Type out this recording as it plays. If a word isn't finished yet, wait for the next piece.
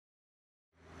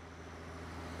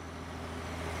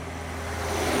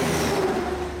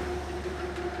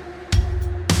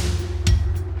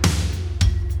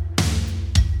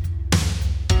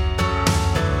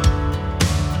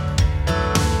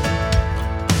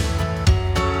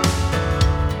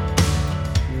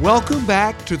Welcome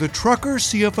back to the Trucker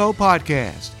CFO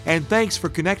Podcast, and thanks for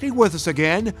connecting with us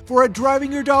again for a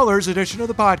Driving Your Dollars edition of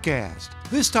the podcast.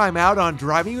 This time out on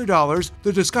Driving Your Dollars,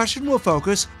 the discussion will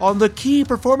focus on the key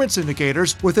performance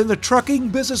indicators within the trucking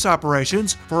business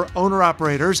operations for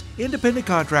owner-operators, independent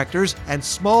contractors, and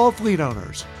small fleet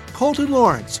owners. Colton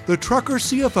Lawrence, the Trucker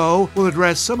CFO, will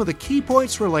address some of the key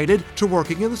points related to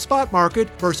working in the spot market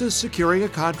versus securing a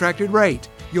contracted rate.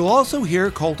 You'll also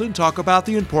hear Colton talk about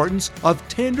the importance of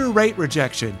tender rate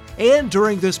rejection. And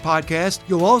during this podcast,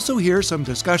 you'll also hear some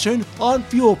discussion on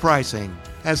fuel pricing.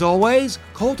 As always,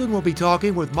 Colton will be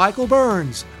talking with Michael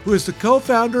Burns, who is the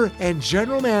co-founder and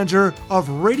general manager of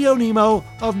Radio Nemo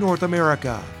of North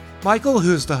America. Michael,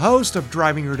 who is the host of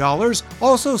Driving Your Dollars,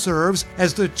 also serves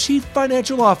as the Chief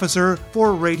Financial Officer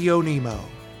for Radio Nemo.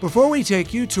 Before we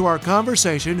take you to our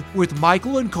conversation with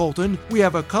Michael and Colton, we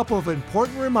have a couple of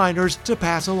important reminders to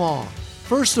pass along.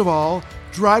 First of all,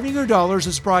 Driving Your Dollars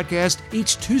is broadcast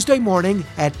each Tuesday morning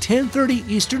at 10:30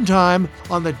 Eastern Time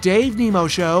on the Dave Nemo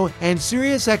Show and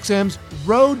SiriusXM's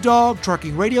Road Dog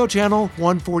Trucking Radio Channel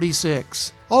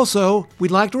 146. Also,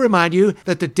 we'd like to remind you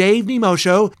that the Dave Nemo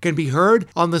Show can be heard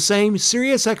on the same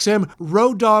SiriusXM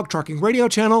Road Dog Trucking Radio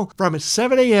Channel from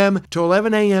 7 a.m. to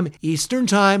 11 a.m. Eastern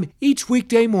Time each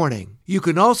weekday morning. You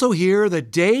can also hear the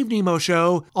Dave Nemo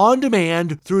Show on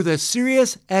demand through the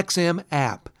SiriusXM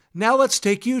app. Now let's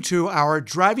take you to our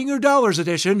Driving Your Dollars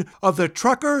edition of the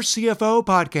Trucker CFO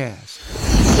Podcast.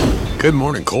 Good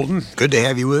morning, Colton. Good to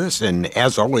have you with us. And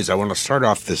as always, I want to start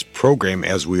off this program,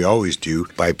 as we always do,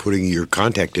 by putting your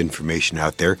contact information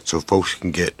out there so folks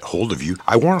can get hold of you.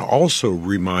 I want to also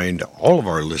remind all of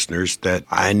our listeners that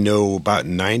I know about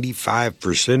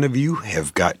 95% of you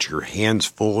have got your hands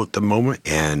full at the moment.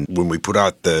 And when we put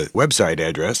out the website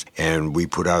address and we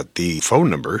put out the phone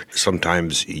number,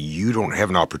 sometimes you don't have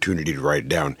an opportunity to write it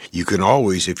down. You can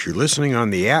always, if you're listening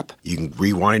on the app, you can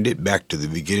rewind it back to the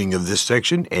beginning of this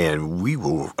section, and we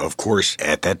will, of course,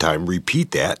 at that time,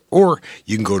 repeat that, or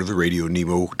you can go to the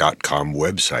RadioNemo.com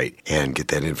website and get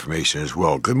that information as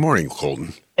well. Good morning,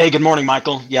 Colton. Hey, good morning,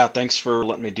 Michael. Yeah, thanks for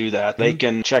letting me do that. They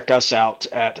can check us out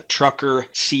at Trucker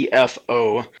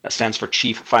CFO. That stands for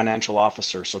Chief Financial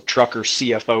Officer. So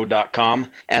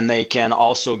truckercfo.com. And they can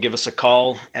also give us a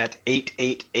call at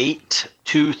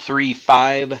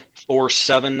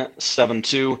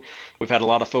 888-235-4772. We've had a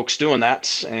lot of folks doing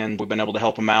that, and we've been able to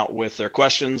help them out with their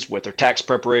questions, with their tax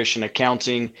preparation,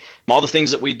 accounting, all the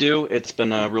things that we do. It's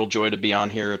been a real joy to be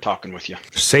on here talking with you.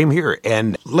 Same here.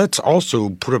 And let's also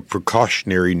put a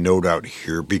precautionary note out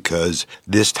here, because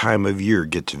this time of year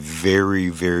gets very,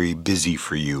 very busy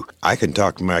for you. I can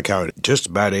talk to my accountant just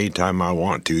about any time I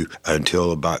want to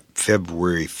until about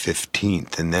February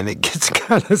 15th, and then it gets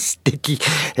kind of sticky,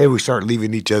 and we start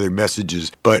leaving each other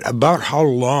messages. But about how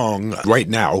long, right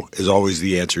now, is always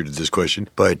the answer to this question,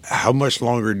 but how much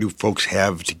longer do folks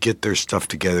have to get their stuff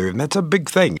together? And that's a big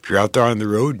thing. If you're out there on the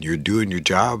road and you're doing your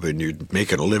job and you're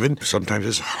making a living, sometimes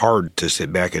it's hard to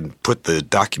sit back and put the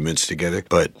documents together.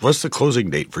 But what's the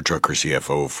closing date for Trucker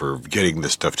CFO for getting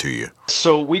this stuff to you?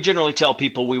 So we generally tell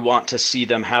people we want to see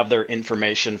them have their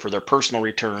information for their personal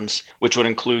returns, which would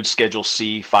include Schedule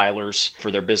C filers for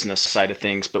their business side of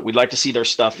things. But we'd like to see their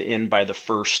stuff in by the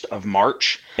 1st of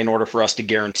March in order for us to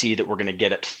guarantee that we're going to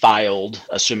get it filed,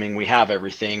 assuming we have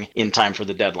everything in time for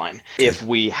the deadline. If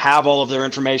we have all of their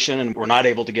information and we're not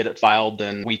able to get it filed,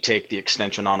 then we take the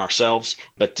extension on ourselves.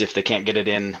 But if they can't get it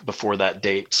in before that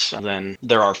date, then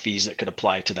there are fees that could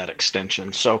apply to that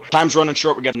extension. So time's running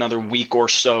short. We got another week or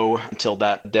so until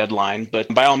that deadline.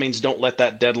 But by all means, don't let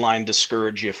that deadline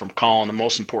discourage you from calling. The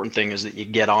most important thing is that you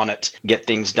get on it, get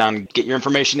things done, get your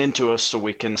information into us so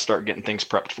we can start getting things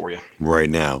prepped for you. Right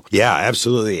now. Yeah,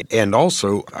 absolutely. And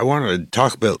also, I want to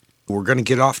talk about, we're going to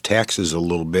get off taxes a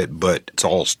little bit, but it's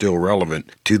all still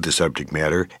relevant to the subject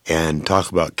matter, and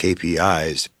talk about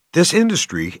KPIs. This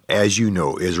industry, as you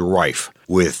know, is rife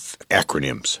with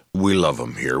acronyms. We love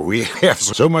them here. We have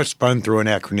so much fun throwing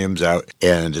acronyms out,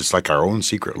 and it's like our own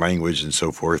secret language and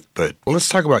so forth. But let's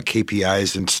talk about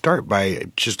KPIs and start by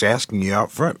just asking you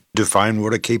out front, define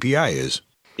what a KPI is.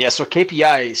 Yeah, so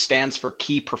KPI stands for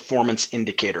Key Performance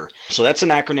Indicator. So that's an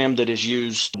acronym that is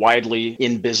used widely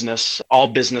in business. All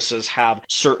businesses have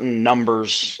certain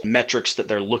numbers, metrics that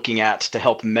they're looking at to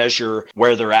help measure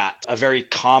where they're at. A very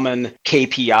common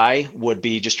KPI would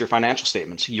be just your financial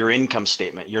statements, your income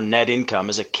statement. Your net income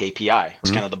is a KPI.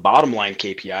 It's kind of the bottom line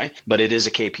KPI, but it is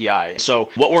a KPI. So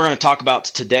what we're going to talk about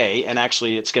today, and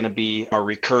actually it's going to be a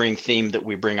recurring theme that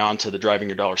we bring on to the Driving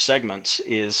Your Dollar segments,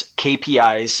 is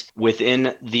KPIs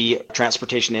within the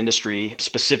transportation industry,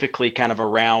 specifically kind of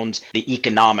around the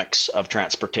economics of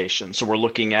transportation. So we're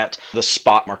looking at the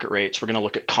spot market rates. We're going to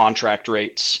look at contract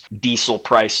rates, diesel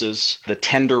prices, the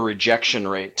tender rejection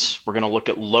rates. We're going to look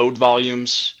at load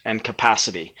volumes and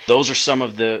capacity. Those are some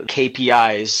of the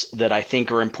KPIs that I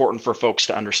think are important for folks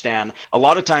to understand. A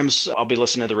lot of times I'll be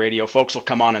listening to the radio, folks will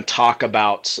come on and talk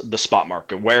about the spot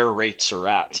market, where rates are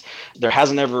at. There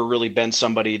hasn't ever really been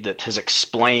somebody that has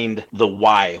explained the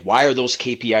why. Why are those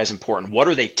KPIs important? What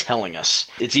are they telling us?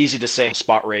 It's easy to say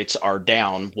spot rates are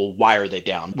down. Well, why are they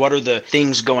down? What are the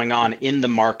things going on in the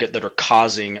market that are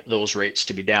causing those rates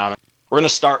to be down? We're going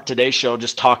to start today's show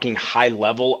just talking high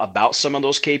level about some of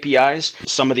those KPIs,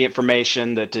 some of the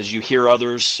information that as you hear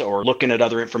others or looking at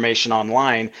other information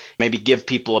online, maybe give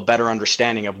people a better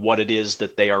understanding of what it is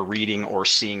that they are reading or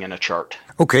seeing in a chart.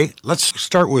 Okay, let's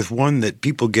start with one that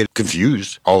people get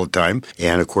confused all the time.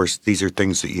 And of course, these are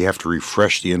things that you have to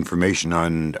refresh the information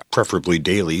on, preferably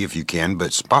daily if you can,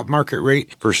 but spot market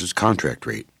rate versus contract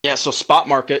rate. Yeah, so spot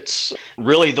markets,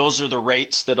 really those are the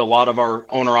rates that a lot of our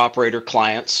owner-operator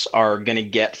clients are going to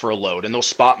get for a load. And those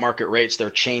spot market rates, they're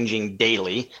changing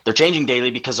daily. They're changing daily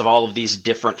because of all of these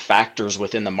different factors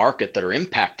within the market that are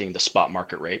impacting the spot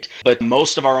market rate. But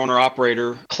most of our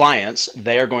owner-operator clients,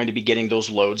 they are going to be getting those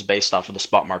loads based off of the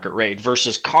spot market rate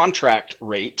versus contract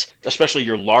rate, especially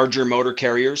your larger motor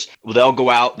carriers. They'll go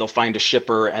out, they'll find a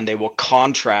shipper, and they will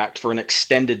contract for an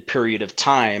extended period of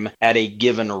time at a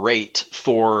given rate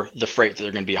for the freight that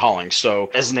they're going to be hauling. So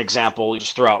as an example,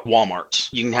 just throw out Walmart.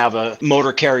 You can have a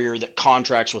motor carrier that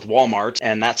contracts with Walmart,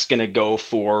 and that's going to go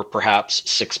for perhaps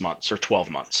 6 months or 12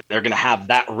 months. They're going to have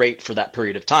that rate for that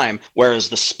period of time, whereas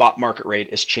the spot market rate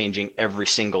is changing every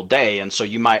single day. And so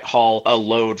you might haul a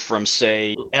load from,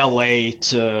 say, LA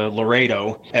to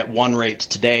Laredo at one rate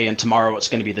today, and tomorrow it's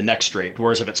going to be the next rate.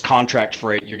 Whereas if it's contract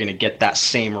freight, you're going to get that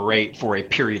same rate for a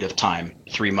period of time,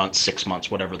 3 months, 6 months,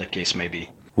 whatever the case may be.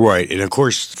 Right. And of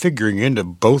course, figuring into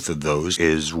both of those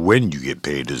is when you get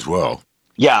paid as well.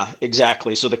 Yeah,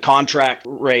 exactly. So the contract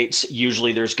rates,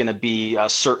 usually there's going to be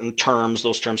certain terms.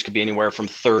 Those terms could be anywhere from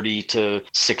 30 to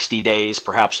 60 days,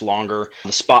 perhaps longer.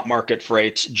 The spot market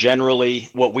rates, generally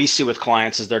what we see with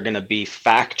clients is they're going to be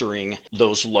factoring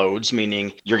those loads,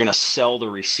 meaning you're going to sell the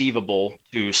receivable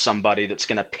to somebody that's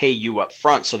going to pay you up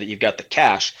front so that you've got the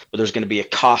cash, but there's going to be a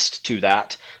cost to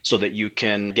that so that you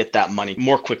can get that money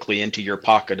more quickly into your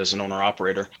pocket as an owner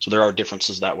operator. So there are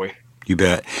differences that way. You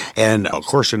bet. And of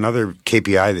course, another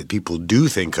KPI that people do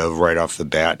think of right off the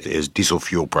bat is diesel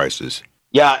fuel prices.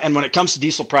 Yeah, and when it comes to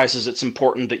diesel prices, it's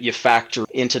important that you factor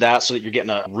into that so that you're getting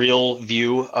a real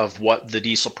view of what the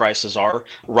diesel prices are.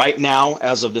 Right now,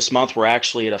 as of this month, we're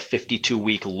actually at a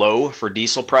 52-week low for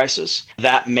diesel prices.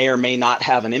 That may or may not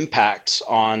have an impact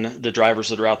on the drivers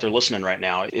that are out there listening right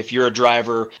now. If you're a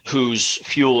driver whose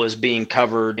fuel is being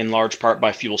covered in large part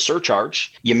by fuel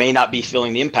surcharge, you may not be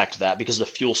feeling the impact of that because the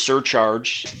fuel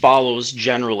surcharge follows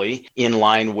generally in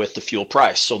line with the fuel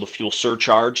price. So the fuel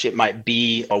surcharge, it might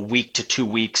be a week to 2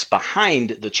 weeks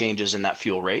behind the changes in that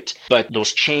fuel rate, but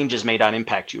those changes may not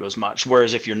impact you as much.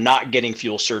 Whereas if you're not getting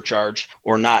fuel surcharge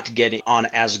or not getting on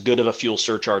as good of a fuel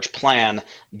surcharge plan,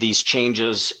 these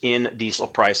changes in diesel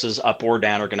prices up or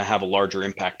down are going to have a larger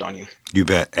impact on you. You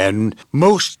bet. And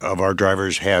most of our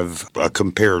drivers have a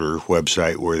comparator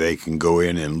website where they can go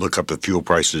in and look up the fuel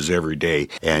prices every day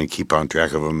and keep on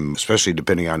track of them, especially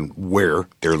depending on where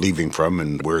they're leaving from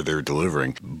and where they're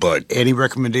delivering. But any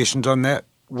recommendations on that?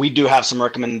 We do have some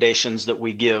recommendations that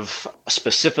we give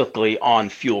specifically on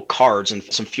fuel cards and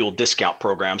some fuel discount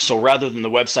programs. So rather than the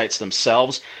websites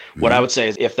themselves, what I would say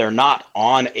is if they're not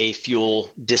on a fuel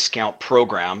discount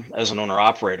program as an owner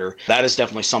operator, that is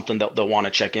definitely something that they'll want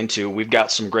to check into. We've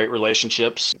got some great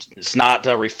relationships. It's not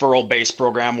a referral based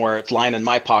program where it's lining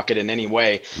my pocket in any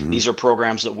way. These are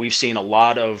programs that we've seen a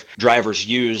lot of drivers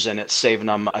use and it's saving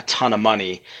them a ton of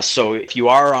money. So if you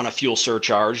are on a fuel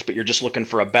surcharge, but you're just looking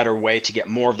for a better way to get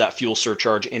more of that fuel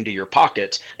surcharge into your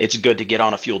pocket, it's good to get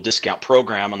on a fuel discount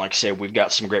program. And like I say, we've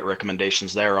got some great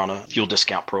recommendations there on a fuel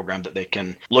discount program that they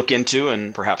can look into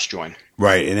and perhaps join.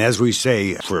 Right. And as we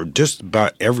say, for just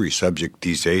about every subject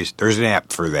these days, there's an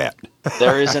app for that.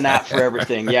 There is an app for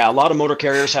everything. Yeah, a lot of motor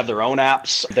carriers have their own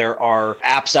apps. There are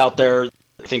apps out there.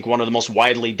 I think one of the most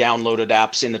widely downloaded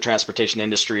apps in the transportation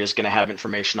industry is going to have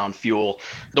information on fuel.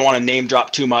 Don't want to name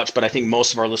drop too much, but I think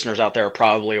most of our listeners out there are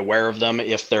probably aware of them.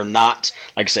 If they're not,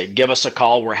 like I say, give us a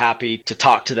call. We're happy to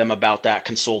talk to them about that,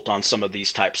 consult on some of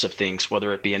these types of things,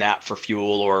 whether it be an app for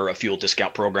fuel or a fuel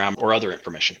discount program or other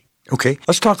information. Okay,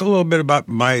 let's talk a little bit about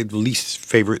my least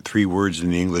favorite 3 words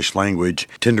in the English language,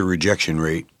 tender rejection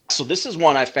rate. So this is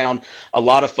one I found a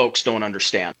lot of folks don't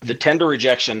understand. The tender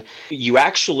rejection, you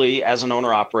actually, as an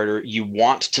owner operator, you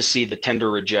want to see the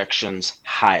tender rejections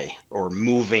high or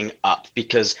moving up,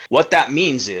 because what that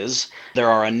means is there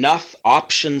are enough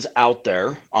options out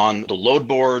there on the load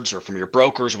boards or from your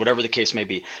brokers, whatever the case may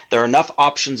be. There are enough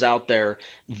options out there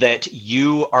that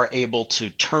you are able to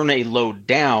turn a load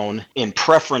down in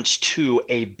preference to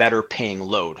a better paying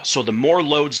load. So the more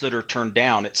loads that are turned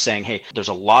down, it's saying, hey, there's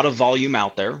a lot of volume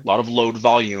out there, a lot of load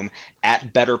volume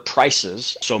at better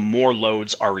prices, so more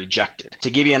loads are rejected. To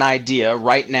give you an idea,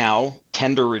 right now,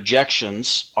 tender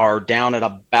rejections are down at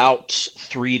about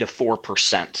 3 to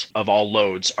 4% of all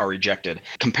loads are rejected.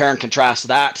 Compare and contrast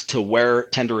that to where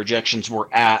tender rejections were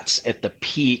at the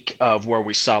peak of where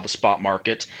we saw the spot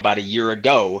market about a year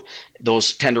ago.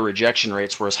 Those tender rejection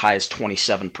rates were as high as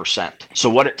 27%. So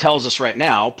what it tells us right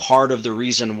now, part of the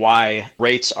reason why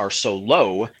rates are so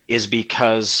low is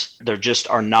because there just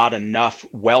are not enough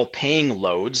well-paying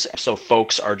loads. So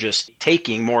folks are just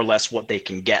taking more or less what they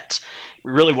can get.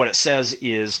 Really what it says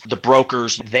is the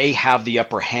brokers, they have the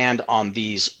upper hand on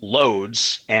these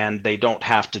loads, and they don't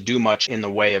have to do much in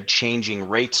the way of changing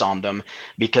rates on them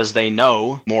because they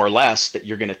know more or less that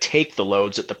you're going to take the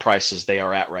loads at the prices they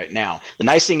are at right now. The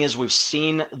nice thing is we've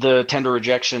seen the tender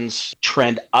rejections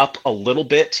trend up a little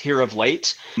bit here of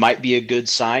late. Might be a good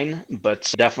sign,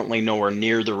 but definitely nowhere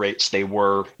near the rates they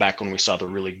were back when we saw the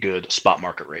really good spot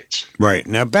market rates. Right.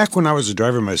 Now, back when I was a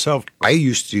driver myself, I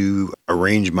used to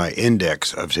arrange my index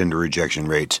of tender rejection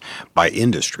rates by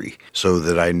industry so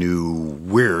that I knew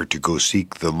where to go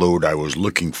seek the load I was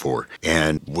looking for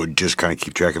and would just kind of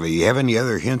keep track of it. You have any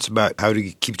other hints about how to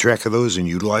keep track of those and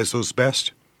utilize those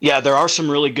best? Yeah, there are some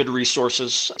really good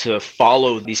resources to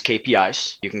follow these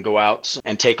KPIs. You can go out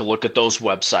and take a look at those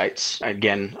websites.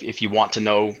 Again, if you want to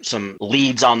know some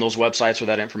leads on those websites or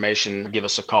that information, give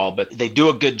us a call. But they do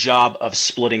a good job of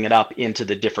splitting it up into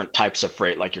the different types of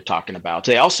freight like you're talking about.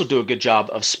 They also do a good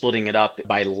job of splitting it up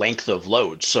by length of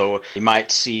load. So you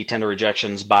might see tender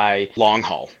rejections by long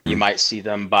haul. You might see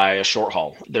them by a short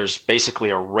haul. There's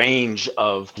basically a range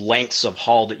of lengths of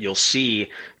haul that you'll see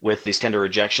with these tender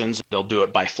rejections. They'll do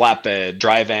it by flatbed,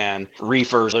 dry van,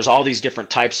 reefers. There's all these different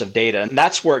types of data. And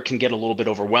that's where it can get a little bit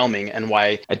overwhelming, and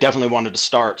why I definitely wanted to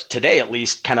start today, at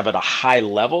least kind of at a high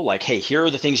level, like, hey, here are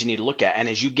the things you need to look at. And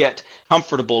as you get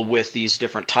comfortable with these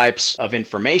different types of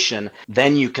information,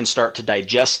 then you can start to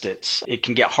digest it. It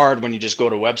can get hard when you just go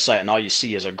to a website and all you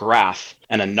see is a graph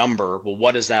and a number. Well,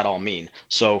 what does that all mean?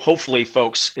 So hopefully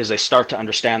folks, as they start to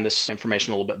understand this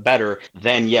information a little bit better,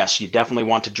 then yes, you definitely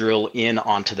want to drill in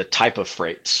onto the type of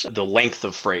freights, the length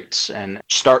of freights, and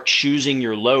start choosing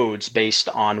your loads based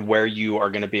on where you are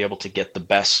going to be able to get the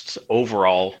best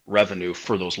overall revenue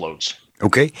for those loads.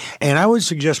 Okay. And I would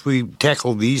suggest we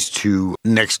tackle these two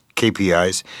next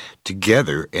KPIs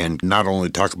together and not only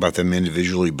talk about them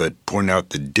individually, but point out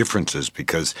the differences,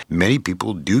 because many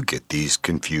people do get these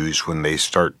confused when they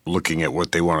start looking at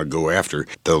what they want to go after,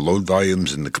 the load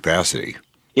volumes and the capacity.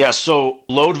 Yeah, so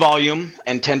load volume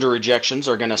and tender rejections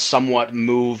are going to somewhat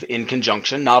move in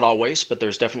conjunction, not always, but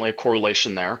there's definitely a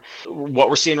correlation there. What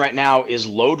we're seeing right now is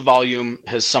load volume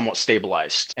has somewhat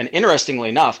stabilized. And interestingly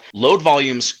enough, load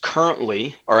volumes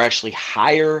currently are actually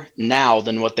higher now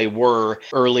than what they were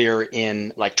earlier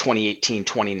in like 2018,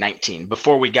 2019,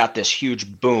 before we got this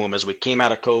huge boom as we came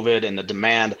out of COVID and the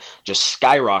demand just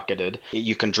skyrocketed.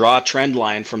 You can draw a trend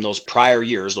line from those prior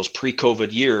years, those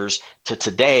pre-COVID years, to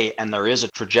today, and there is a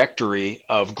trajectory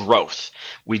of growth.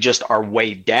 We just are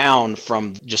way down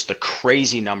from just the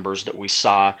crazy numbers that we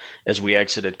saw as we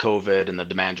exited COVID and the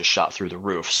demand just shot through the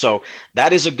roof. So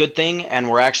that is a good thing,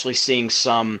 and we're actually seeing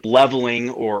some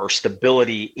leveling or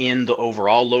stability in the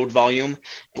overall load volume.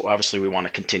 Obviously, we want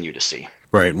to continue to see.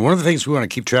 Right. And one of the things we want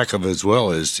to keep track of as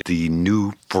well is the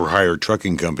new for-hire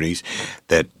trucking companies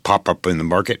that pop up in the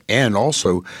market, and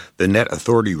also the net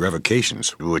authority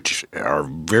revocations, which are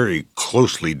very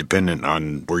closely dependent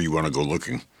on where you want to go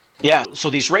looking. Yeah, so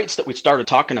these rates that we started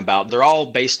talking about, they're all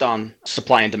based on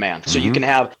supply and demand. So you can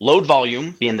have load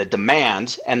volume being the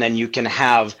demand, and then you can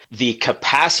have the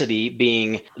capacity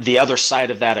being the other side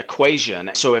of that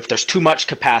equation. So if there's too much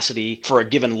capacity for a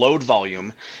given load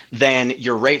volume, then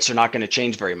your rates are not going to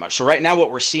change very much. So right now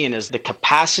what we're seeing is the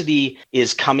capacity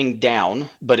is coming down,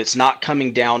 but it's not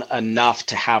coming down enough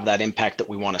to have that impact that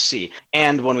we want to see.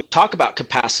 And when we talk about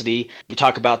capacity, we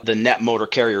talk about the net motor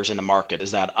carriers in the market. Is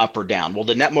that up or down? Well,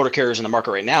 the net motor carriers in the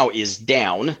market right now is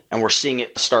down, and we're seeing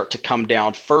it start to come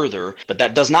down further. But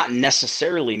that does not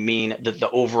necessarily mean that the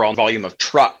overall volume of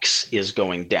trucks is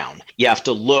going down. You have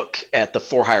to look at the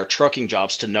for-hire trucking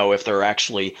jobs to know if there are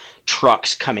actually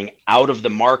trucks coming out of the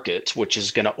market, which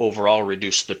is going to overall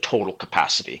reduce the total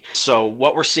capacity. So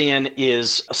what we're seeing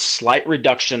is a slight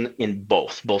reduction in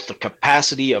both the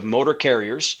capacity of motor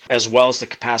carriers as well as the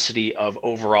capacity of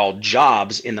overall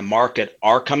jobs in the market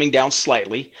are coming down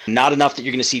slightly, not enough that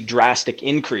you're going to see drastic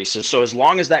increases. So as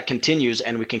long as that continues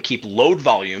and we can keep load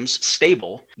volumes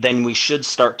stable, then we should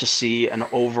start to see an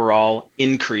overall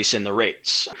increase in the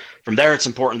rates. From there, it's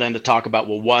important then to talk about,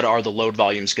 well, what are the load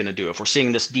volumes going to do? If we're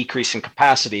seeing this decrease in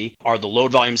capacity, are the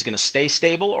load volumes going to stay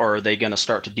stable, or are they going to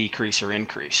start to decrease or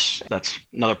increase? That's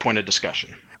another point of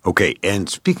discussion. Okay, and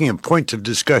speaking of points of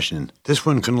discussion, this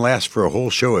one can last for a whole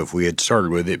show if we had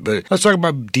started with it, but let's talk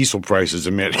about diesel prices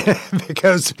a minute,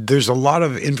 because there's a lot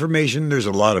of information, there's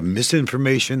a lot of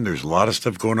misinformation, there's a lot of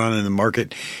stuff going on in the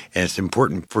market, and it's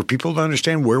important for people to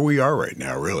understand where we are right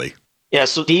now, really. Yeah,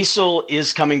 so diesel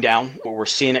is coming down. We're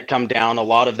seeing it come down. A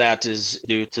lot of that is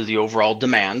due to the overall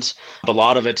demand. A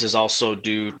lot of it is also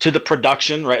due to the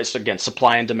production, right? So again,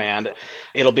 supply and demand.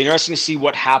 It'll be interesting to see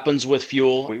what happens with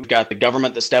fuel. We've got the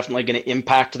government that's definitely going to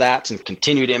impact that and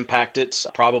continue to impact it,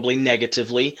 probably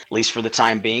negatively, at least for the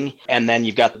time being. And then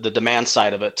you've got the demand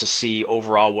side of it to see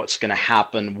overall what's going to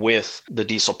happen with the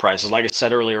diesel prices. Like I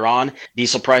said earlier on,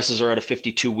 diesel prices are at a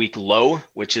 52-week low,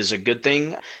 which is a good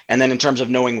thing. And then in terms of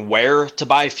knowing where to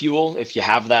buy fuel, if you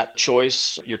have that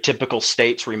choice, your typical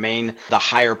states remain the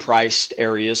higher priced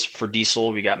areas for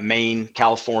diesel. We got Maine,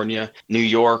 California, New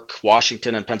York,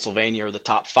 Washington, and Pennsylvania are the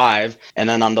top 5. And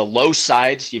then on the low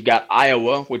side, you've got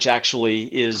Iowa, which actually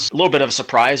is a little bit of a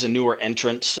surprise, a newer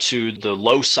entrant to the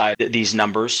low side of these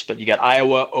numbers. But you got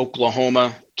Iowa,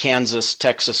 Oklahoma, Kansas,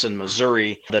 Texas, and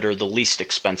Missouri that are the least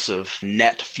expensive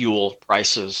net fuel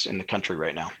prices in the country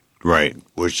right now. Right,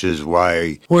 which is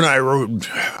why when I rode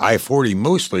I-40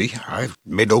 mostly, I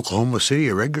made Oklahoma City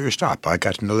a regular stop. I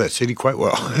got to know that city quite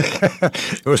well.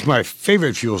 It was my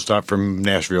favorite fuel stop from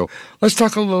Nashville. Let's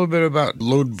talk a little bit about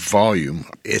load volume.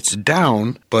 It's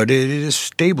down, but it is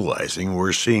stabilizing.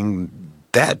 We're seeing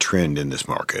that trend in this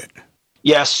market.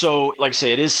 Yeah, so like I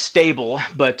say, it is stable,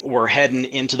 but we're heading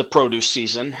into the produce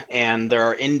season, and there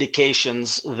are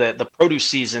indications that the produce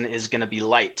season is going to be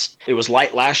light. It was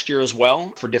light last year as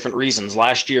well for different reasons.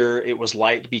 Last year, it was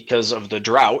light because of the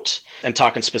drought, and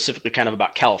talking specifically kind of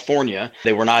about California,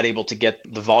 they were not able to get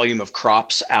the volume of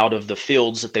crops out of the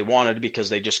fields that they wanted because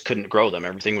they just couldn't grow them.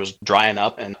 Everything was drying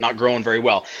up and not growing very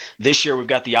well. This year, we've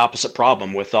got the opposite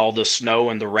problem with all the snow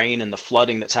and the rain and the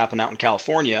flooding that's happened out in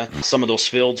California. Some of those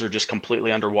fields are just completely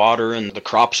underwater and the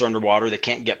crops are underwater. They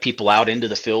can't get people out into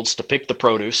the fields to pick the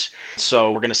produce.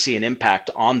 So we're going to see an impact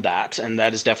on that. And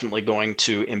that is definitely going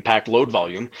to impact load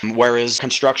volume. Whereas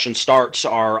construction starts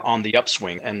are on the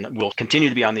upswing and will continue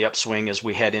to be on the upswing as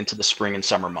we head into the spring and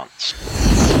summer months.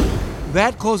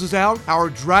 That closes out our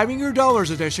Driving Your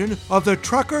Dollars edition of the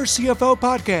Trucker CFO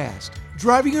podcast.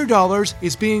 Driving Your Dollars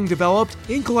is being developed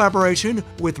in collaboration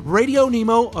with Radio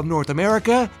Nemo of North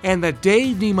America and The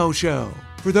Dave Nemo Show.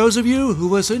 For those of you who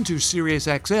listen to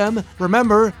SiriusXM,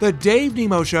 remember the Dave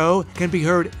Nemo Show can be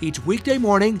heard each weekday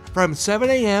morning from 7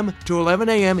 a.m. to 11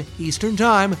 a.m. Eastern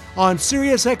Time on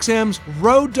SiriusXM's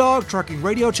Road Dog Trucking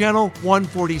Radio Channel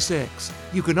 146.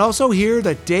 You can also hear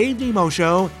the Dave Nemo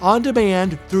Show on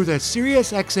demand through the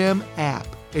SiriusXM app.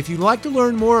 If you'd like to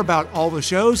learn more about all the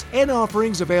shows and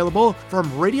offerings available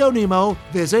from Radio Nemo,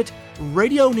 visit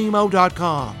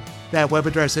radionemo.com. That web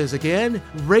address is again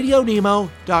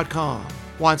radionemo.com.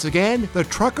 Once again, the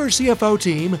Trucker CFO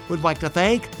team would like to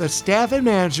thank the staff and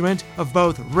management of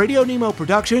both Radio Nemo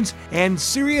Productions and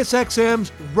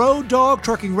SiriusXM's Road Dog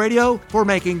Trucking Radio for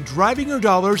making Driving Your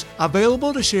Dollars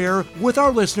available to share with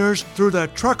our listeners through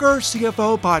the Trucker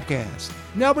CFO podcast.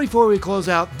 Now, before we close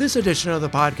out this edition of the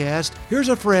podcast, here's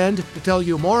a friend to tell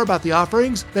you more about the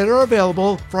offerings that are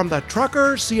available from the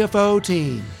Trucker CFO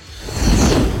team.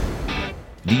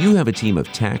 Do you have a team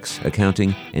of tax,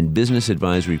 accounting, and business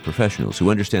advisory professionals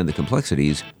who understand the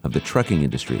complexities of the trucking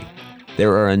industry?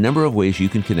 There are a number of ways you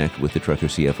can connect with the Trucker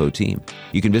CFO team.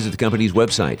 You can visit the company's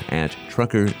website at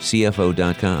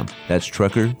truckercfo.com. That's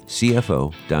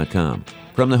truckercfo.com.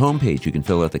 From the homepage, you can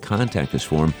fill out the Contact Us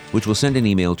form, which will send an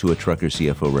email to a Trucker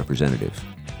CFO representative.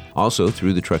 Also,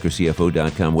 through the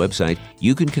truckercfo.com website,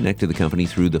 you can connect to the company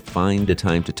through the Find a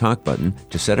Time to Talk button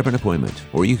to set up an appointment,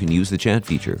 or you can use the chat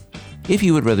feature. If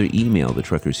you would rather email the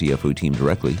Trucker CFO team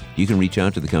directly, you can reach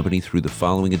out to the company through the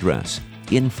following address,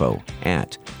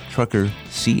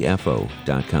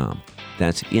 info@truckercfo.com.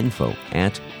 That's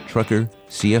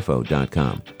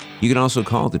info@truckercfo.com. You can also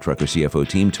call the Trucker CFO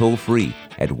team toll-free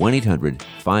at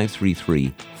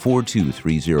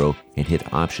 1-800-533-4230 and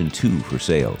hit option 2 for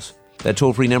sales. That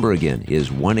toll-free number again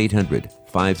is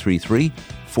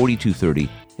 1-800-533-4230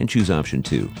 and choose option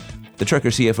 2. The Trucker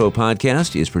CFO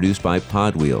podcast is produced by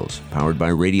Podwheels, powered by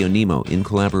Radio Nemo in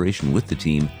collaboration with the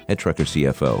team at Trucker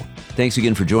CFO. Thanks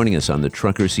again for joining us on the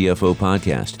Trucker CFO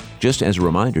podcast. Just as a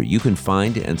reminder, you can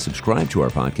find and subscribe to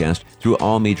our podcast through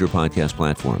all major podcast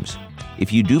platforms.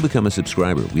 If you do become a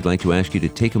subscriber, we'd like to ask you to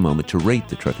take a moment to rate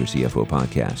the Trucker CFO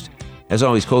podcast. As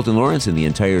always, Colton Lawrence and the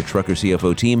entire Trucker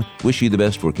CFO team wish you the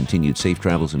best for continued safe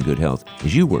travels and good health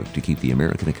as you work to keep the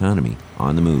American economy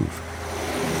on the move.